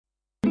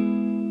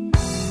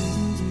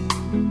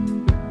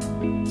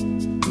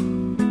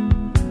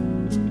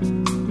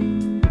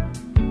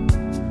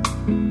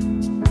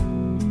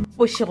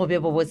bošego be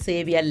bo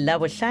botse bja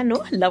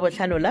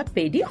labohlano la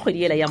pedi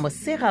kgwedi ela ya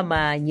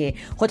mosegamanye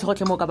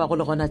gotlhe mo ka ba go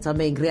le gona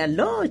tsameng re a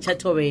lotšha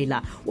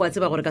thobela wa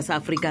tseba gore ka sa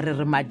Afrika re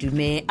re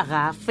madume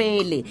ga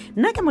fele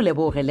nna ke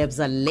moleboge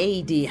lebza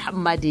lady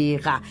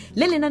madira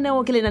le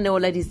lenaneo ke lenaneo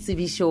la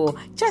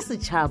ditsebišo tša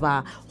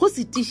setšhaba go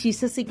setiši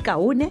se se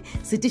kaone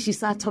setiši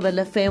sa Thobel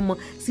FM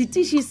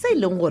setiši se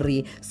leng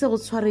gore se go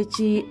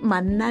tshwaretše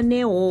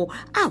mananeo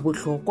a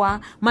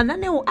bohlokwa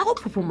mananeo a go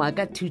phuphuma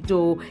ka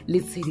thuto le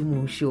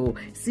tshedimošo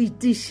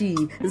setiši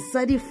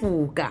sa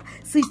difoka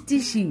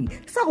setiši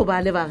sa go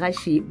ba le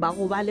bagaši ba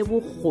go ba le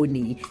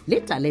bokgoni le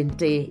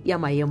talente ya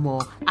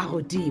maemo a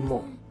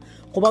godimo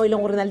go ba o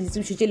ileng gore na le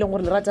ditsebišo tše e leng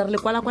gore le rata re le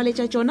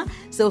kwala-kwaletša tšona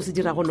seo se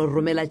dira go no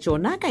romela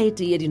tšona ka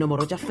etee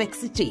dinomoro tša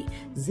fax tše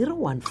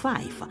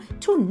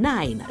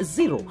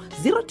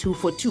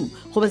 015-290-0242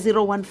 goba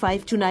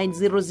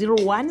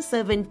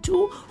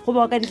 015-290-0172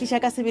 goba o ka ditliša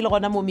ka sebele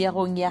gona mo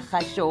meagong ya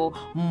kgašo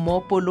mo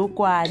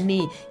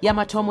polokwane ya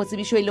mathomo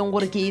tsebišo e leng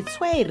gore ke e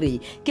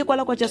tshwere ke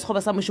kwala-kwatša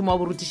sekgoba sa mošomo wa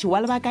borutiši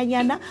wa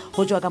lebakanyana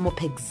go tšwa ka mo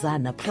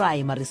Pexana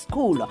Primary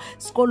School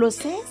sekolo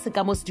se se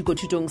ka mo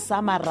sedikothutong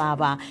sa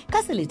Maraba ka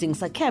seleteng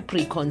sa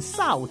Capricorn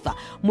South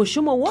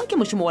mošomo wo ke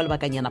mošomo wa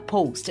lebakanyana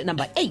post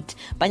number 8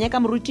 ba nyaka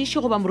morutiši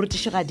goba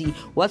morutišigadi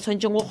wa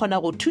tshwantseng go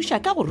kgona go thuša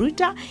ka go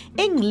ruta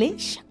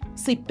English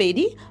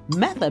Sepedi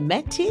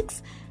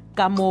mathematics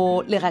ka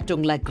mo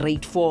legatong la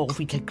grade 4 go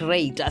fitlha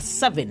grade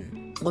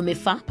 7 go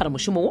mefa para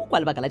mošomo wo kwa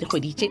lebaka la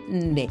dikgwedi tše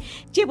 4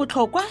 tše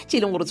botlhokwa tše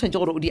leng gore tshwanetse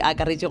gore o di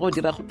akaretše go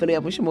dira kgopelo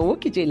ya mošomo wo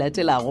ke tše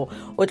latelago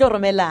o tlo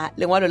romela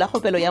lengwalo la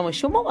kgopelo ya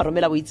mošomo wa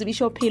romela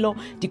boitsebišo phelo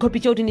dikopi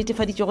tšeo di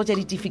netefaditšego tša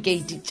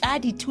ditefikeiti tša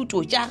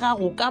dithuto tša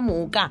gago ka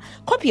moka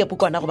kopi ya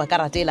pukwana goba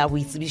karata la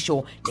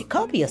boitsebišo le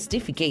kopi ya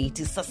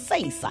certificate sa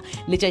seisa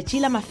letšatši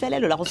la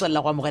mafelelo la go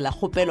tswalela go amogela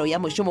kgopelo ya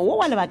mošomo wo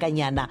wa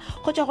lebakanyana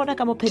go tšwa gona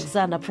ka mo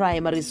Pexana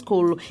Primary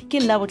School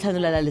ke la botlhano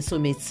la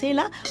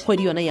lesometshela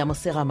kgwedi yona ya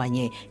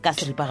mosegamanye ka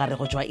pagare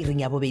go tšwa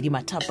iring ya bobedi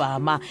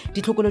mathapama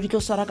ditlhokolo di tlo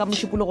swara ka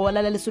mošupologo wa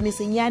la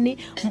lesomesenyane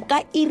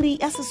ka iri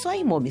ya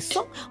seswai mo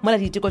mesong mola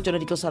diteko tšona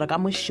di tlo swara ka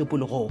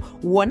mošupologo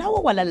wona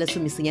wo wa la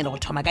lesomesenyane go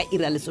thoma ka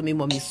iri ya lesome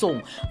mo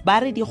mesong ba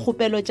re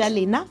dikgopelo tša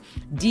lena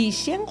di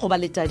šeng go ba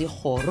leta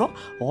dikgoro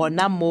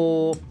gona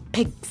mo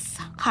Pigs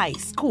High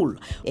School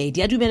di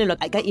a dumelelwa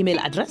ka email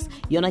address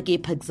yona ke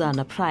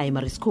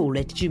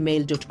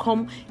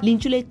pexanaprimary@gmail.com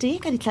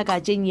lentšulete ka ditlhaka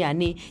tše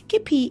nnyane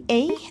ke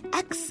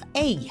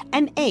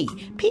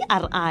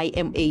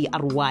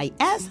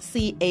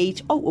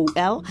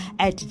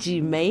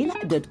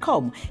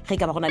PAXANAPRIMARYSCHOOL@gmail.com ge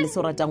ka ba gona le se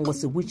o ratang go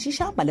se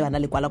botšiša malebana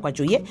le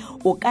kwalakwatšo ye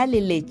o ka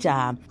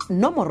leletša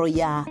nomoro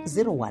ya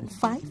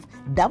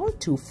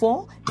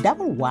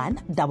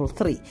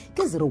 015-224-1133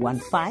 ke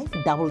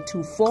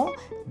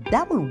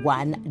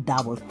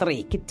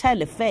 015-224-1133 ke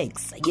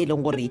telefax ye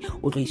leng gore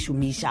o tlo e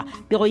šomiša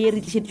pego ye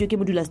re tlišeditšwe ke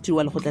modulasetulo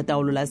wa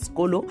lekgotlataolo la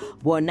sekolo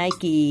bona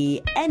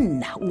ke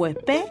N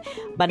Wepe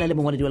bana le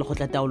mongwaledi wa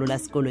lekgotlataolo la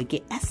sekolo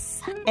ke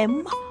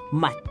SM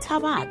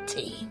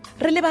Mathabate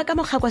re leba ka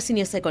mokgakwa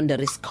senior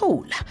secondary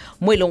school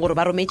mo e leng gore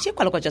ba rometše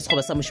kwalakwatša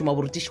sekgoba sa mošomo wa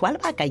borutiši wa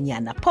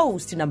lebakanyana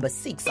post number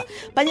 6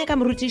 ba nyaka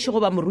morutiši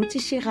goba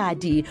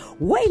morutišigadi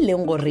wo e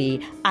leng gore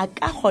a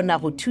ka kgona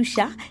go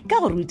thuša ka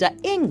go ruta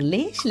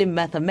English le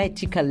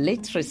mathematical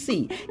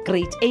literacy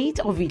grade 8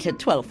 go fitlha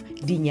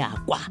 12 di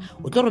nyakwa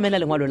o tlo romela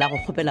lengwalo la go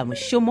kgopela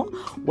mošomo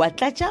wa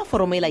tlatša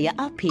foromoela ya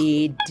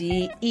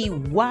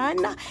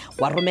APDE1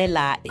 wa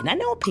romela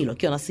lenaneophelo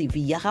ke yona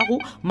CV ya gago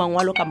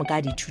mangwalo ka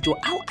moka dithuto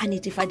ao a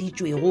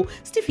netefaditšwego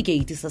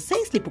certificate sa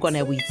seis le pukwana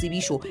ya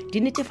boitsebišo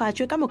di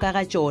netefatšwe ka moka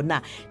ga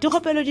tšona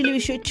dikgopelo di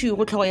lebišetšwe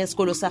go tlhogo ya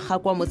sekolo sa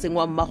gakwa motseng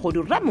wa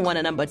Mmagodu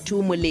ramongwana number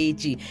 2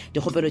 moletši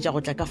dikgopelo tša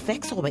go tla ka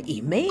fax goba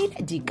email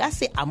di ka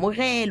se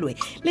amogelwe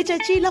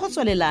letšatši la go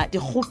tswalela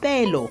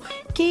dikgopelo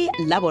ke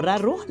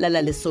laboraro la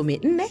la lesome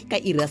 4 ka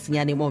iri ya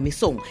senyane mo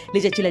mesong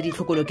letšatši la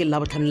ditlhokolo ke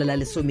labotlhano la la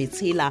lesome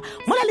tshela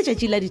mola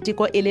letšatši la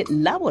diteko e le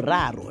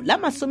laboraro la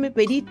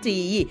masomepedi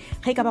tee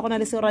ge ka ba gona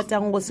le se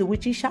ratang go se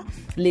botšiša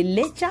le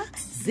letša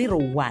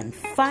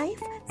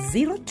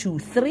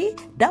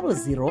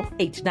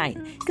 015-023-0089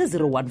 ke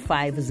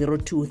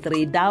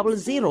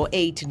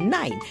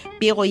 015-023-0089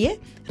 pego ye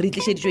re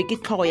tlišeditšwe ke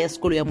tlhogo ya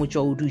sekolo ya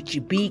motšwa o dutši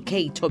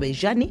BK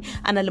Tobejane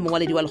a na le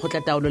mongwaledi wa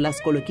lekgotlataolo la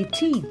sekolo ke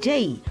TJ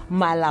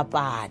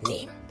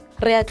Malapane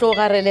re a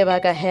tloga re leba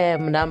ka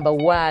hem number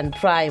 1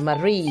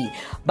 primary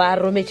ba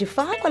rometše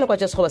fa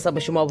kwalakwatša sekgoba sa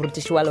mošomo wa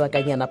borutiši wa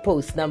lebakanyana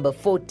post number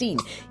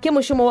 14 ke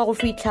mošomo wa go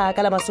fitlha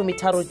ka la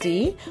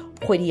masometharotee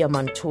kgwedi ya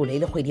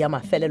Manthole le kgwedi ya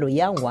mafelelo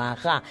ya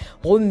ngwaga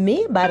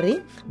gomme ba re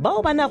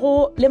bao ba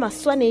nago le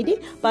maswanedi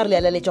ba re le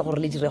alaletša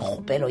gore le dire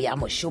kgopelo ya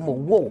mošomo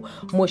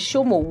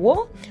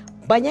wo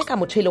ba nyaka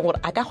motho e leng gore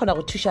a ka kgona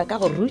go thuša ka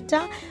go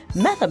ruta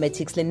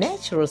mathematics le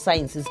natural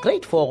sciences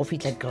grade 4 go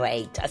fitlha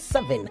grade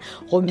 7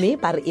 gomme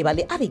ba re e ba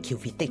le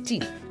RQV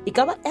 13 e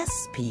ka ba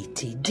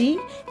SPTD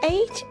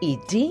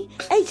HED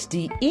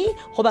HDE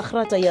go ba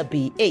grata ya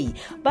BA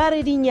ba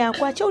re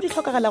dinyakwa tšeo di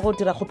tlhokagala go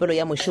dira kgopelo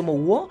ya mošomo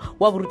wo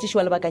wa borutiši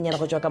wa lebakanyana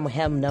go tšwa ka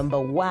Moham number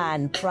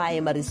 1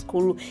 primary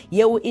school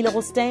yeo e le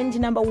go stand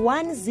number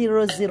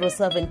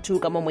 10072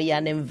 ka mo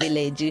Moyaneng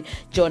village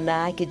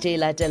jona ke tše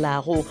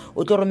latelago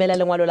o tlo romela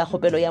lengwalo la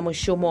kgopelo ya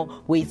mošomo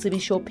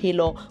Ditsebišo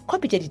phelo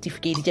copy tša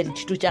ditefikeiti tša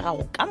dithuto tša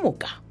gago ka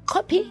moka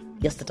copy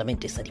ya statement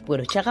sa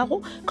dipuelo tša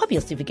gago copy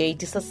ya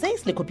certificate sa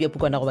SACS le copy ya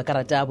pukwana go ba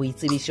karata ya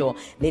Ditsebišo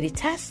le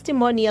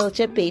di-testimonial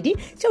tše pedi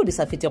tšeo di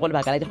sa fetego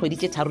lebaka la dikgwedi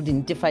tše tharo di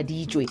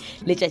netefaditšwe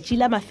letšatši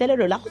la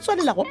mafelelo la go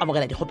tswalela go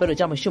amogela dikgopelo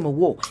tša mošomo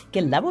wo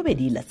ke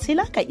labobedi la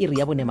tshela ka iri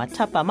ya bone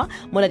mathapama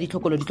mola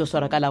ditlhokolo di tlo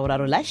swara ka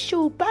laboraro la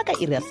šupa ka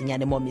iri ya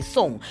senyane mo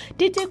mesong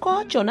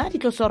diteko tšona di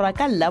tlo swara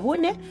ka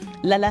labone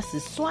la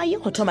seswai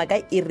go thoma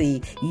ka iri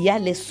ya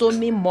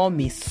lesome mo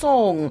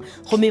mesong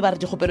gomme ba re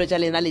dikgopelo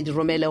tša lena le di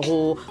romele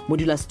go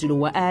modulasetulo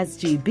wa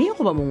SGB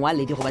go ba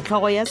mongwaledi go ba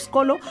tlhogo ya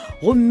sekolo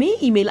gomme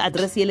email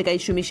address ye le ka e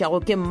šomišago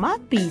ke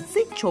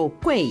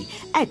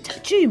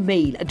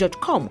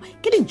mapitsechokwe@gmail.com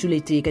ke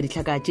lentšulete ka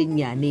ditlhaka tše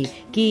nnyane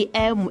ke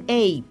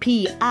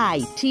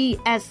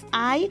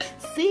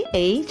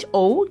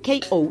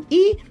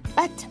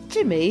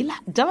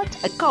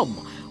mapitschokoe@gmail.com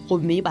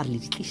gomme ba re le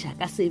ditliša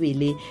ka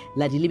sebele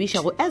la di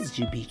lebiša go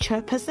SGB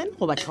chairperson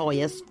go ba tlhogo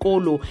ya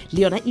sekolo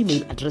le yona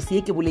email address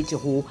ye ke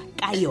boletšego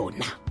ka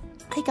yona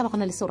ga e ka ba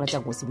gona le seo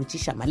ratang go se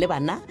botšiša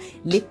malebana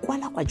le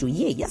kwalakwatšo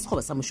ye ya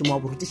sekgoba sa mošomo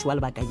wa borutiši wa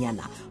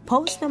lebakanyana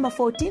post number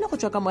 14 go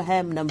tšwa ka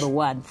Moham number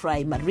 1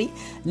 primary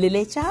le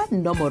letša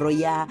nomoro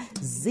ya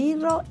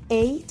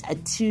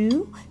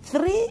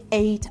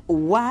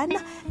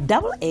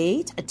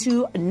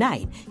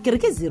 082381889 ke re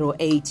ke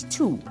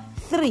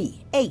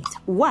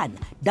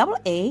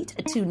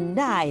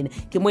 082381889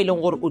 ke mo e leng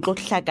gore o tlo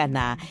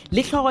tlhakana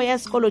le tlhogo ya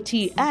sekolo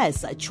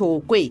TS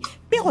Chokwe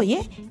pego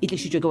ye e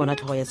tlišitšwe ke bona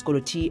tlhogo ya sekolo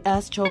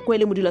TS Chokwe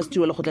le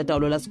modulasetulo wa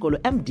lekgotlataolo la sekolo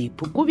MD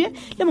Phukubje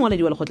le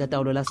mongwaledi wa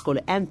lekgotlataolo la sekolo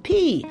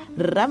MP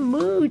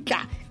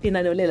Ramutla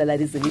lenaneo lela la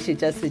ditsebišo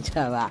tša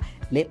setšhaba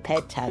le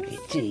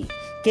phethagetše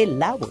ke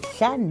la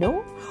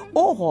bohlano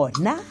o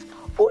gona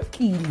o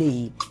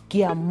tlile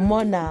ke a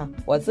mmona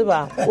wa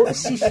tseba o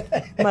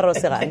mara o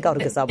sega nka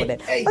gore ke sa bolela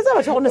ba tseba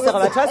batho go nosega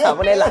batho ba sa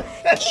bolela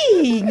ke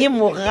eng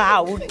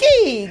mogao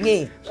ke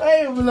eng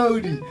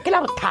molaodi ke la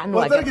botlhano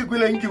wa tsere ke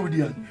kweleng ke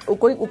odiang o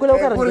kwela o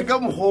ka gore ka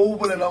mokgwa o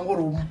bolelang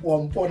gore wa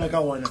mpona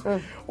ka gona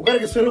o ka re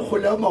ke swere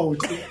kgole ya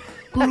maoto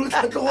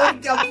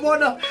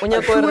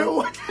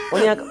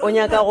o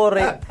nyaka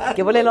gore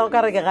ke bolela o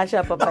ka re ke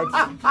gaša papadi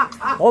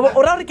o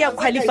ra gore ke a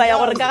qualifya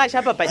gore ka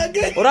gaša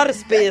papadi o ra re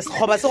space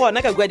goba se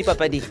gona ka kua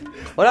dipapading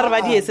o ra re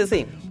ba die se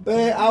seng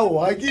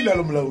ao ga ke ila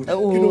le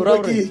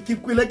molaodi ke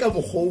kwele ka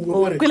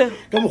mokgwa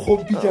ka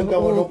mokgwa pitšang ka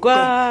bona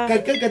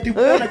ka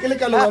tipona ke le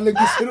ka lebale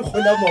ke swere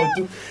kgole ya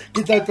maoto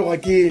ke tla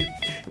tloga ke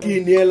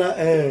neela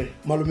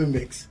malome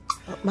Max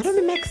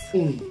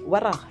wa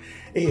raga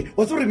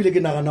wa tse gore ebile ke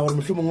nagana gore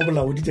mohlomong o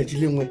bolaodi tšatši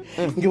lengwe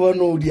nke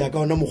bona o dia ka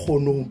ona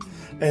mokgono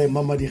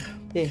mamadiga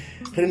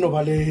re no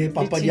ba le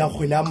papadi ya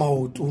kgwele ya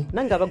maoto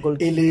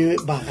e le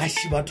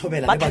bagaši ba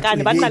thobela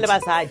banna le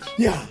basadi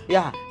re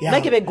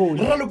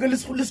raloke le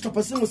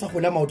sethopa sengwe sa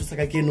kgwele ya maoto sa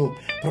ka keno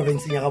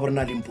provinceng ya ga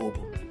borena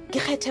Limpopo ke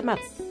kgethe mara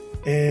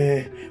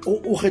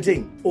o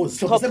kgetheng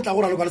sethopa se re tla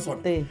go raloka le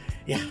sona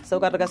seo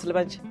ka re ka se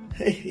lebantšhe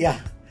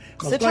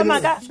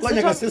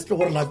sekwanyaka se se tlo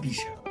gore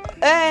lapiša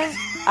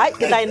ai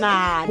ke tla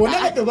inana bona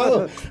batho ba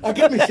a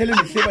ke mehlele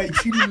mehle ba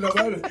itshidilla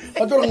ba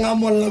tlo re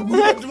ngamolla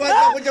batho ba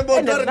tla go tša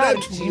botho re ka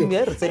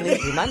thunya re tsene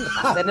dimana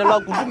tsenelwa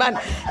kudimana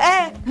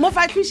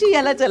mofatlhiši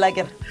ya latela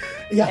kere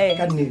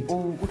ka nnete o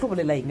tlo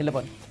bolela eng le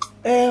bona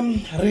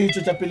re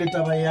tšwetša pele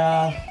taba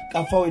ya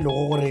ka fao e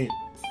lego gore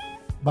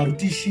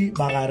barutiši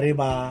ba gare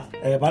ba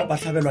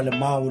hlabelwa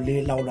lemao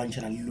le la go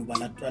lwantšhana le luba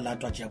la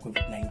twatši ya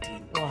COVID-19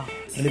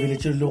 re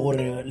lebeletše le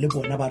gore le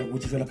bona ba re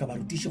botse jalo ka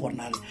barutiši gore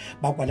na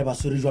ba kwa le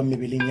baswere jwa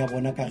mebeleng ya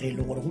bona ka ge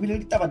le gore go bile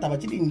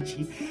ditabataba tše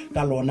dintšhi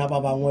ka lona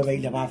ba bangwe ba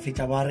ile ba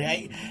fetša ba re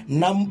ai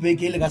nna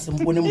beke e le ka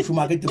sempone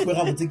mošomo a ke tepoe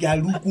gabotse ke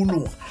a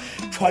lukologa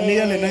tshwane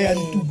ya lena ya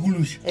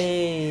ntukološa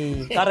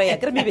kare ya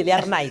kere mebele ya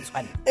rena e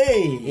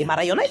tshwane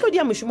mara yona e tlo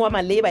dia mošomo wa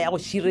maleba ya go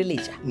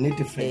šireletša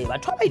nnete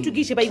batho ba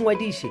itukiše ba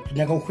ingwadiše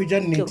nyaka go hwetša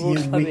nnete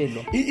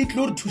yewe e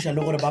tlo re thuša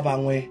le gore ba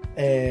bangwe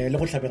le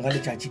go tlhabeng ga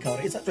letšatši ka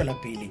gore e sa tswela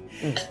pele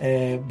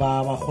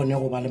ba kgone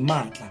go ba le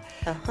maatla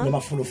le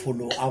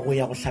mafolofolo a go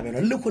ya go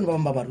hlabelwa le kgone ba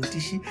bangwe ba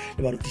barutiši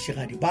le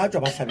barutišigadi ba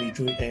tswa ba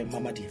hlabetšwe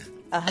mamadiga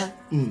a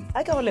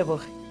ka go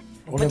leboge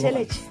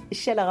motheletše e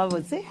šela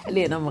gabotse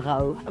le yena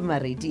mogao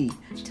maredi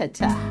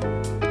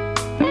thata